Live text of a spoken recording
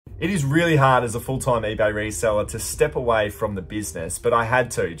It is really hard as a full-time eBay reseller to step away from the business, but I had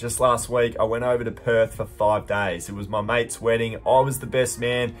to. Just last week, I went over to Perth for 5 days. It was my mate's wedding. I was the best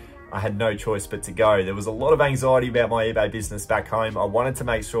man. I had no choice but to go. There was a lot of anxiety about my eBay business back home. I wanted to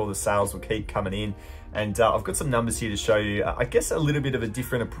make sure the sales would keep coming in. And I've got some numbers here to show you, I guess a little bit of a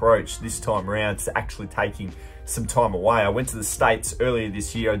different approach this time around to actually taking some time away. I went to the States earlier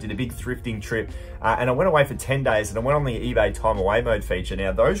this year. I did a big thrifting trip and I went away for 10 days and I went on the eBay time away mode feature.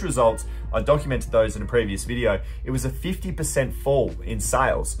 Now those results, I documented those in a previous video. It was a 50% fall in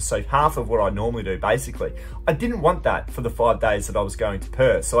sales. So half of what I normally do, basically. I didn't want that for the 5 days that I was going to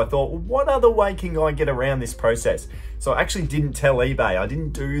Perth. So I thought, well, what other way can I get around this process? So I actually didn't tell eBay. I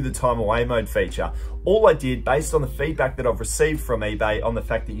didn't do the time away mode feature. All I did, based on the feedback that I've received from eBay on the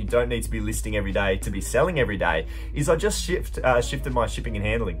fact that you don't need to be listing every day to be selling every day, is I just shifted my shipping and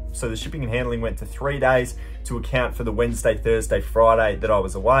handling. So the shipping and handling went to 3 days to account for the Wednesday, Thursday, Friday that I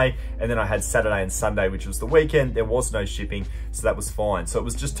was away. And then I had Saturday and Sunday, which was the weekend. There was no shipping, so that was fine. So it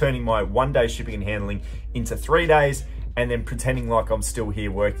was just turning my 1 day shipping and handling into 3 days, and then pretending like I'm still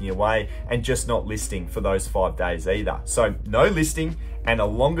here working away and just not listing for those 5 days either. So no listing and a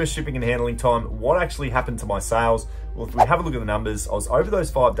longer shipping and handling time. What actually happened to my sales? Well, if we have a look at the numbers, I was over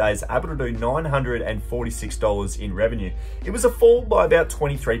those 5 days able to do $946 in revenue. It was a fall by about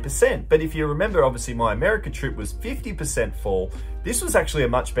 23%. But if you remember, obviously my America trip was 50% fall. This was actually a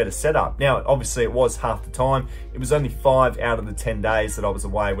much better setup. Now, obviously it was half the time. It was only 5 out of the 10 days that I was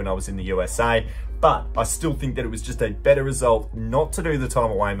away when I was in the USA. But I still think that it was just a better result not to do the time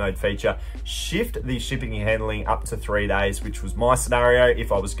away mode feature, shift the shipping and handling up to 3 days, which was my scenario.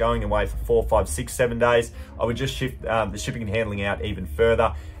 If I was going away for 4, 5, 6, 7 days, I would just shift the shipping and handling out even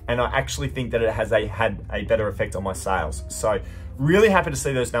further. And I actually think that it has had a better effect on my sales. So really happy to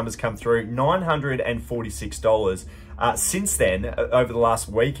see those numbers come through, $946. Since then, over the last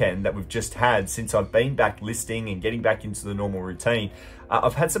weekend that we've just had, since I've been back listing and getting back into the normal routine,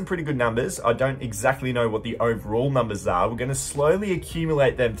 I've had some pretty good numbers. I don't exactly know what the overall numbers are. We're gonna slowly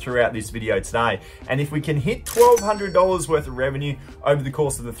accumulate them throughout this video today. And if we can hit $1,200 worth of revenue over the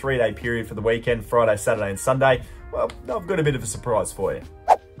course of the 3 day period for the weekend, Friday, Saturday, and Sunday, well, I've got a bit of a surprise for you.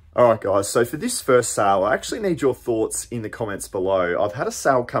 All right, guys, so for this first sale, I actually need your thoughts in the comments below. I've had a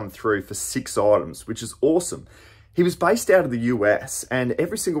sale come through for 6 items, which is awesome. He was based out of the US, and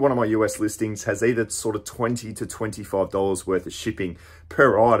every single one of my US listings has either sort of $20 to $25 worth of shipping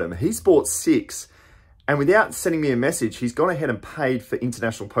per item. He's bought 6, and without sending me a message, he's gone ahead and paid for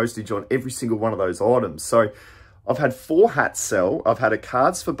international postage on every single one of those items. So I've had 4 hats sell. I've had a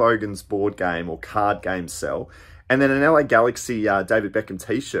Cards for Bogans board game or card game sell, and then an LA Galaxy David Beckham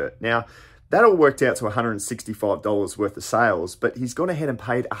t-shirt. Now, that all worked out to $165 worth of sales, but he's gone ahead and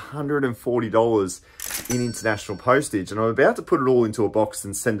paid $140 in international postage. And I'm about to put it all into a box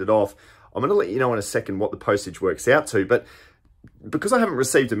and send it off. I'm gonna let you know in a second what the postage works out to, but because I haven't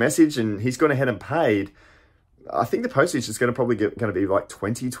received a message and he's gone ahead and paid, I think the postage is gonna be like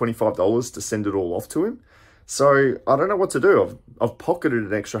 $20, $25 to send it all off to him. So I don't know what to do. I've pocketed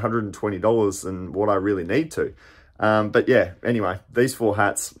an extra $120 than what I really need to. But yeah, anyway, these 4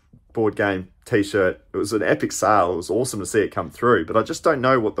 hats, board game, t-shirt, it was an epic sale. It was awesome to see it come through, but I just don't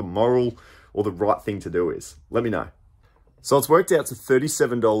know what the moral or the right thing to do is. Let me know. So it's worked out to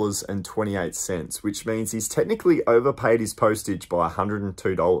 $37.28, which means he's technically overpaid his postage by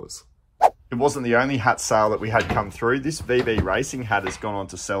 $102. It wasn't the only hat sale that we had come through. This VB racing hat has gone on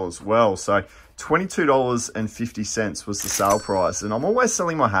to sell as well. So $22.50 was the sale price. And I'm always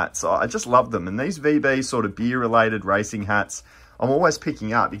selling my hats. I just love them. And these VB sort of beer related racing hats, I'm always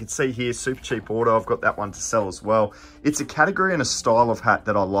picking up. You can see here, super cheap order. I've got that one to sell as well. It's a category and a style of hat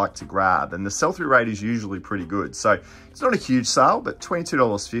that I like to grab, and the sell-through rate is usually pretty good. So it's not a huge sale, but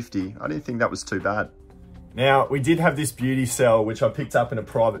 $22.50, I didn't think that was too bad. Now, we did have this beauty sell, which I picked up in a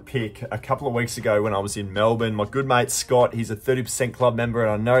private pick a couple of weeks ago when I was in Melbourne. My good mate, Scott, he's a 30% club member,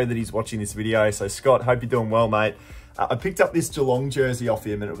 and I know that he's watching this video. So Scott, hope you're doing well, mate. I picked up this Geelong jersey off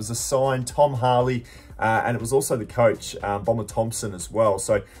him, and it was a signed Tom Harley, and it was also the coach, Bomber Thompson as well.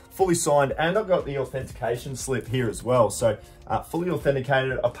 So fully signed, and I've got the authentication slip here as well. So fully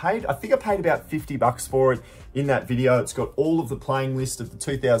authenticated. I think I paid about $50 for it in that video. It's got all of the playing list of the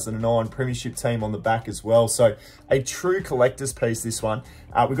 2009 Premiership team on the back as well. So a true collector's piece, this one.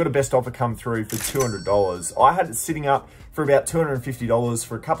 We got a best offer come through for $200. I had it sitting up for about $250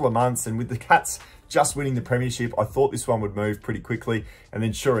 for a couple of months, and with the Cats just winning the Premiership, I thought this one would move pretty quickly. And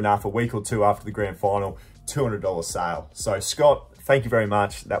then sure enough, a week or two after the grand final, $200 sale. So Scott, thank you very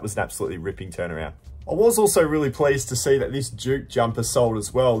much. That was an absolutely ripping turnaround. I was also really pleased to see that this Duke jumper sold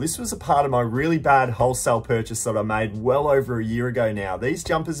as well. This was a part of my really bad wholesale purchase that I made well over a year ago now. These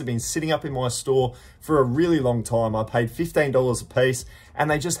jumpers have been sitting up in my store for a really long time. I paid $15 a piece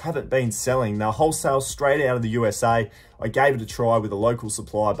and they just haven't been selling. They're wholesale straight out of the USA. I gave it a try with a local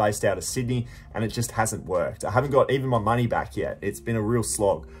supplier based out of Sydney and it just hasn't worked. I haven't got even my money back yet. It's been a real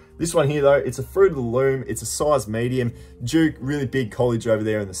slog. This one here though, it's a Fruit of the Loom, it's a size medium, Duke, really big college over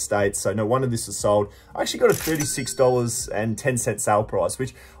there in the States, so no wonder this was sold. I actually got a $36.10 sale price,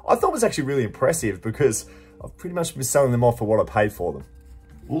 which I thought was actually really impressive because I've pretty much been selling them off for what I paid for them.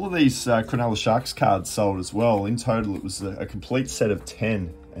 All of these Cronulla Sharks cards sold as well. In total, it was a complete set of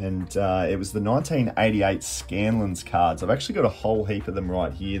 10, and it was the 1988 Scanlon's cards. I've actually got a whole heap of them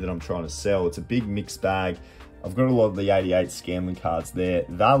right here that I'm trying to sell. It's a big mixed bag. I've got a lot of the 88 Scanlon cards there.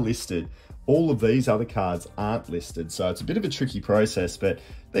 They're listed. All of these other cards aren't listed, so it's a bit of a tricky process, but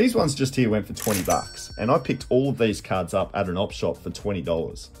these ones just here went for 20 bucks, and I picked all of these cards up at an op shop for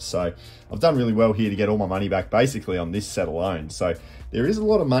 $20. So I've done really well here to get all my money back basically on this set alone. So there is a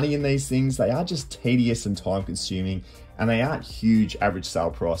lot of money in these things. They are just tedious and time consuming, and they aren't huge average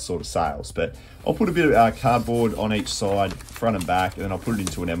sale price sort of sales, but I'll put a bit of cardboard on each side, front and back, and then I'll put it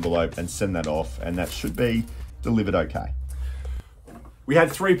into an envelope and send that off, and that should be delivered okay. We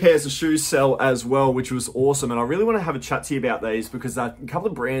had 3 pairs of shoes sell as well, which was awesome. And I really want to have a chat to you about these because they're a couple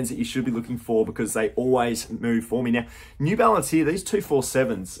of brands that you should be looking for because they always move for me. Now, New Balance here, these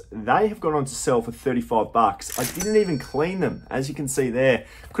 247s, they have gone on to sell for 35 bucks. I didn't even clean them, as you can see there.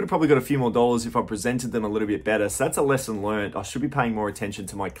 Could have probably got a few more dollars if I presented them a little bit better. So that's a lesson learned. I should be paying more attention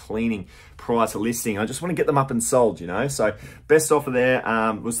to my cleaning prior to listing. I just want to get them up and sold, you know. So best offer there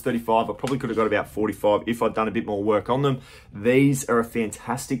was 35. I probably could have got about 45 if I'd done a bit more work on them. These are a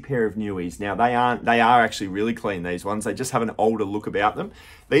fantastic pair of newies. Now they are actually really clean, these ones. They just have an older look about them.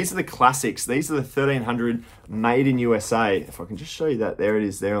 These are the classics. These are the 1300 made in USA. If I can just show you that, there it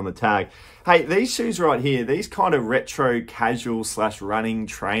is there on the tag. Hey, these shoes right here, these kind of retro casual / running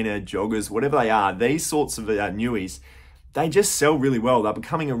trainer joggers, whatever they are, these sorts of newies, they just sell really well. They're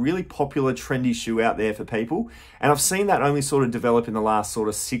becoming a really popular, trendy shoe out there for people. And I've seen that only sort of develop in the last sort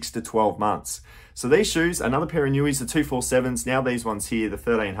of 6 to 12 months. So these shoes, another pair of newies, the 247s, now these ones here, the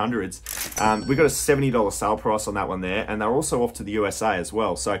 1300s, we got a $70 sale price on that one there, and they're also off to the USA as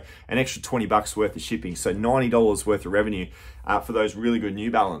well. So an extra 20 bucks worth of shipping, so $90 worth of revenue for those really good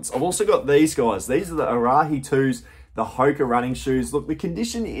New Balance. I've also got these guys. These are the Arahi 2s, the Hoka running shoes. Look, the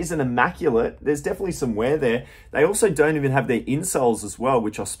condition isn't immaculate. There's definitely some wear there. They also don't even have their insoles as well,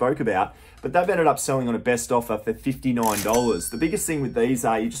 which I spoke about, but they've ended up selling on a best offer for $59. The biggest thing with these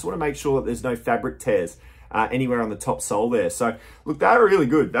are you just want to make sure that there's no fabric tears anywhere on the top sole there. So look, they're really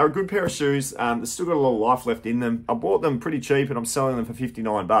good. They're a good pair of shoes. They've still got a lot of life left in them. I bought them pretty cheap and I'm selling them for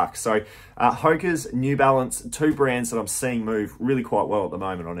 59 bucks. So Hoka's, New Balance, 2 brands that I'm seeing move really quite well at the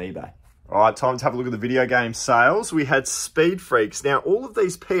moment on eBay. All right, time to have a look at the video game sales. We had Speed Freaks. Now, all of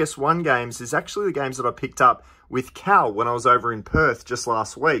these PS1 games is actually the games that I picked up with Cal when I was over in Perth just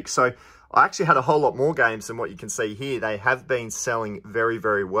last week. So I actually had a whole lot more games than what you can see here. They have been selling very,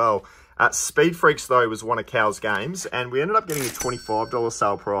 very well. Speed Freaks, though, was one of Cal's games, and we ended up getting a $25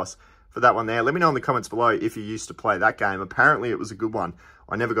 sale price for that one there. Let me know in the comments below if you used to play that game. Apparently, it was a good one.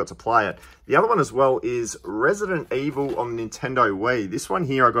 I never got to play it. The other one as well is Resident Evil on Nintendo Wii. This one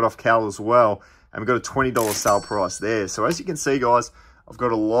here I got off Cal as well, and we got a $20 sale price there. So as you can see, guys, I've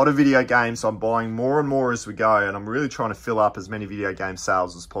got a lot of video games. I'm buying more and more as we go, and I'm really trying to fill up as many video game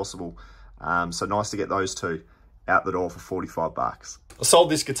sales as possible. So nice to get those 2 out the door for 45 bucks. I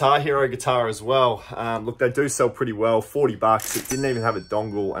sold this Guitar Hero guitar as well. Look, they do sell pretty well, 40 bucks. It didn't even have a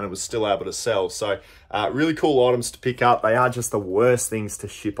dongle and it was still able to sell. So really cool items to pick up. They are just the worst things to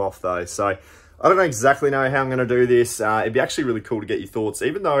ship off though. So I don't exactly know how I'm gonna do this. It'd be actually really cool to get your thoughts,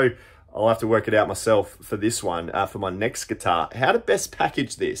 even though I'll have to work it out myself for this one, for my next guitar, how to best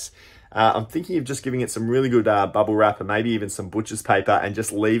package this. I'm thinking of just giving it some really good bubble wrap and maybe even some butcher's paper and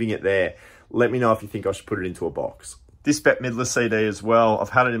just leaving it there. Let me know if you think I should put it into a box. This Bette Midler CD as well, I've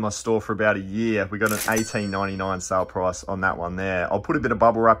had it in my store for about a year. We got an $18.99 sale price on that one there. I'll put a bit of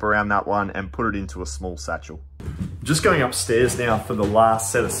bubble wrap around that one and put it into a small satchel. Just going upstairs now for the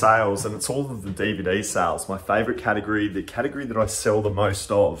last set of sales, and it's all of the DVD sales, my favorite category, the category that I sell the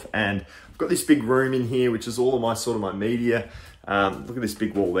most of. And I've got this big room in here, which is all of my sort of my media. Look at this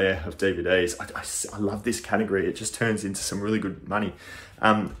big wall there of DVDs. I love this category. It just turns into some really good money.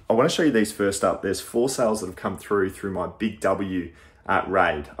 I want to show you these first up. There's 4 sales that have come through my Big W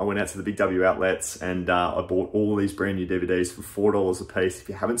raid. I went out to the Big W outlets and I bought all of these brand new DVDs for $4 a piece. If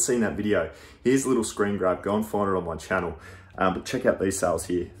you haven't seen that video, here's a little screen grab. Go and find it on my channel. But check out these sales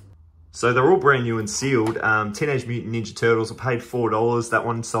here. So they're all brand new and sealed. Teenage Mutant Ninja Turtles, I paid $4. That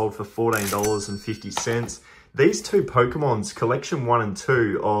one sold for $14.50. These two Pokemons, Collection 1 and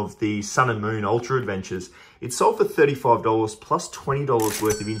 2 of the Sun and Moon Ultra Adventures, it sold for $35 plus $20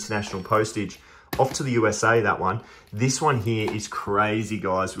 worth of international postage. Off to the USA, that one. This one here is crazy,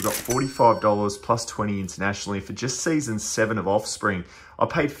 guys. We've got $45 plus $20 internationally for just season 7 of Offspring. I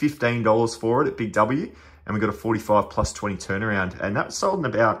paid $15 for it at Big W, and we got a 45 plus 20 turnaround. And that sold in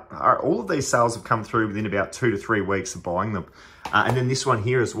about, all of these sales have come through within about 2 to 3 weeks of buying them. And then this one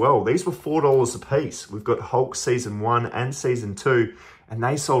here as well. These were $4 a piece. We've got Hulk season 1 and season 2, and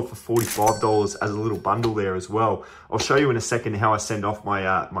they sold for $45 as a little bundle there as well. I'll show you in a second how I send off my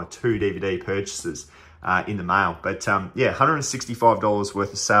my 2 DVD purchases in the mail. But yeah, $165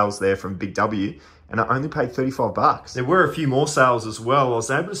 worth of sales there from Big W, and I only paid 35 bucks. There were a few more sales as well. I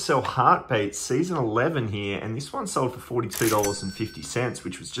was able to sell Heartbeat season 11 here, and this one sold for $42.50,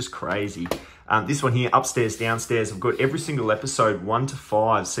 which was just crazy. This one here, upstairs, downstairs, I've got every single episode 1 to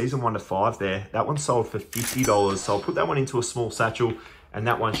 5, season 1 to 5 there. That one sold for $50, so I'll put that one into a small satchel, and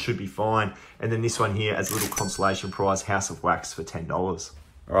that one should be fine. And then this one here as a little consolation prize, House of Wax for $10.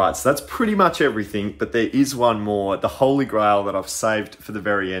 All right, so that's pretty much everything, but there is one more, the Holy Grail that I've saved for the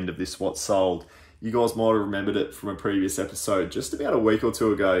very end of this What Sold. You guys might have remembered it from a previous episode. Just about a week or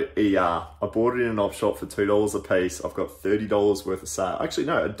two ago, ER. I bought it in an op shop for $2 a piece. I've got $30 worth of sale. Actually,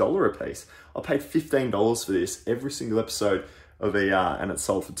 no, $1 a piece. I paid $15 for this every single episode of ER, and it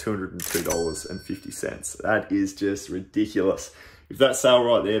sold for $202.50. That is just ridiculous. If that sale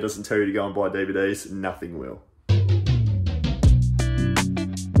right there doesn't tell you to go and buy DVDs, nothing will.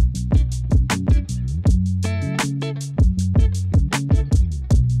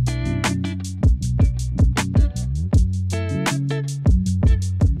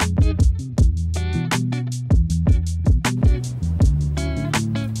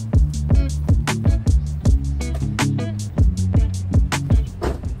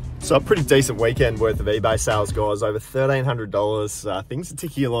 So a pretty decent weekend worth of eBay sales, guys, over $1,300. Things are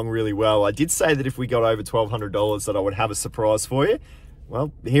ticking along really well. I did say that if we got over $1,200 that I would have a surprise for you.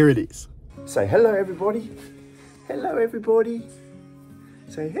 Well, here it is. Say hello, everybody. Hello, everybody.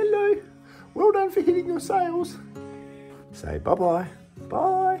 Say hello. Well done for hitting your sales. Say bye-bye.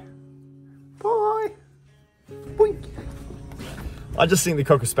 Bye. Bye. Boink. I just think the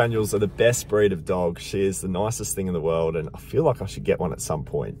Cocker Spaniels are the best breed of dog. She is the nicest thing in the world, and I feel like I should get one at some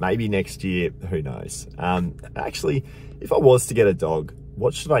point. Maybe next year, who knows? Actually, if I was to get a dog,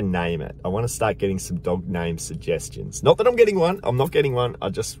 what should I name it? I want to start getting some dog name suggestions. Not that I'm getting one. I'm not getting one.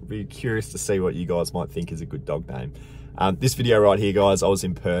 I'd just be curious to see what you guys might think is a good dog name. This video right here, guys, I was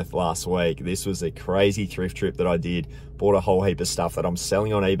in Perth last week. This was a crazy thrift trip that I did. Bought a whole heap of stuff that I'm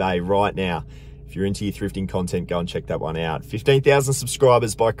selling on eBay right now. If you're into your thrifting content, go and check that one out. 15,000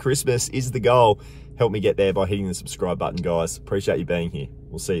 subscribers by Christmas is the goal. Help me get there by hitting the subscribe button, guys. Appreciate you being here.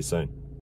 We'll see you soon.